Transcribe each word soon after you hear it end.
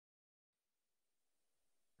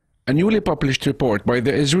A newly published report by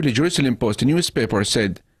the Israeli Jerusalem Post newspaper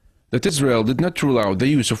said that Israel did not rule out the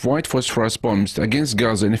use of white phosphorus bombs against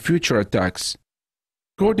Gaza in future attacks.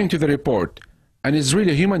 According to the report, an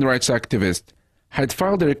Israeli human rights activist had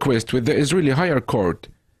filed a request with the Israeli Higher Court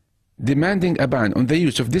demanding a ban on the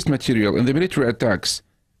use of this material in the military attacks,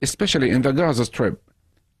 especially in the Gaza Strip.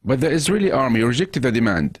 But the Israeli army rejected the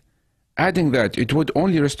demand, adding that it would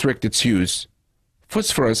only restrict its use.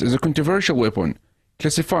 Phosphorus is a controversial weapon,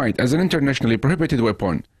 classified as an internationally prohibited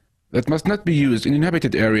weapon that must not be used in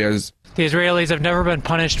inhabited areas. The Israelis have never been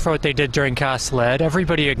punished for what they did during Cast Lead.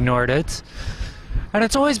 Everybody ignored it. And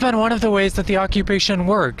it's always been one of the ways that the occupation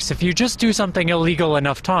works. If you just do something illegal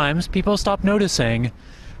enough times, people stop noticing.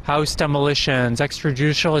 House demolitions,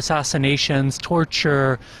 extrajudicial assassinations,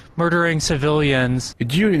 torture, murdering civilians.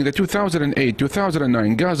 During the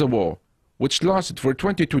 2008-2009 Gaza war, which lasted for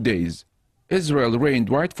 22 days, Israel rained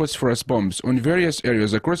white phosphorus bombs on various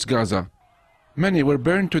areas across Gaza. Many were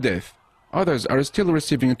burned to death. Others are still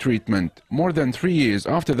receiving treatment more than 3 years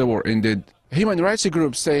after the war ended. Human rights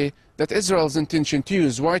groups say that Israel's intention to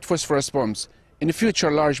use white phosphorus bombs in future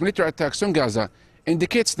large military attacks on Gaza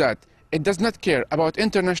indicates that it does not care about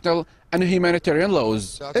international and humanitarian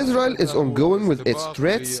laws. Israel is ongoing with its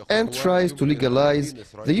threats and tries to legalize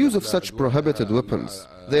the use of such prohibited weapons.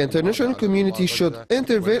 The international community should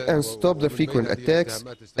intervene and stop the frequent attacks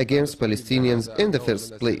against Palestinians in the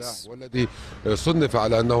first place.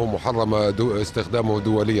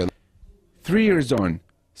 3 years on,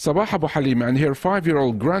 Sabah Abu Halima and her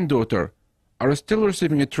 5-year-old granddaughter are still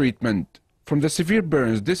receiving treatment from the severe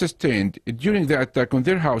burns they sustained during the attack on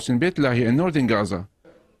their house in Beit Lahiya in northern Gaza.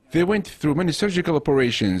 They went through many surgical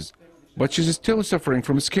operations, but she's still suffering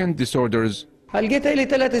from skin disorders. My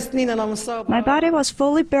body was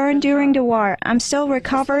fully burned during the war. I'm still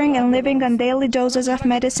recovering and living on daily doses of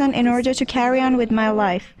medicine in order to carry on with my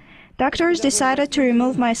life. Doctors decided to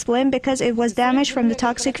remove my spleen because it was damaged from the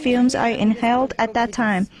toxic fumes I inhaled at that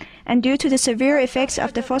time, and due to the severe effects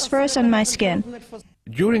of the phosphorus on my skin.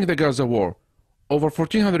 During the Gaza war, over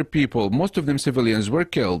 1,400 people, most of them civilians, were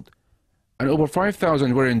killed, and over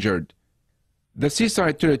 5,000 were injured. The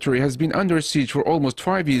seaside territory has been under siege for almost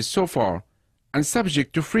 5 years so far, and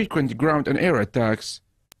subject to frequent ground and air attacks.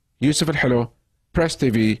 Yusuf Al-Halo, Press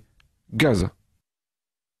TV, Gaza.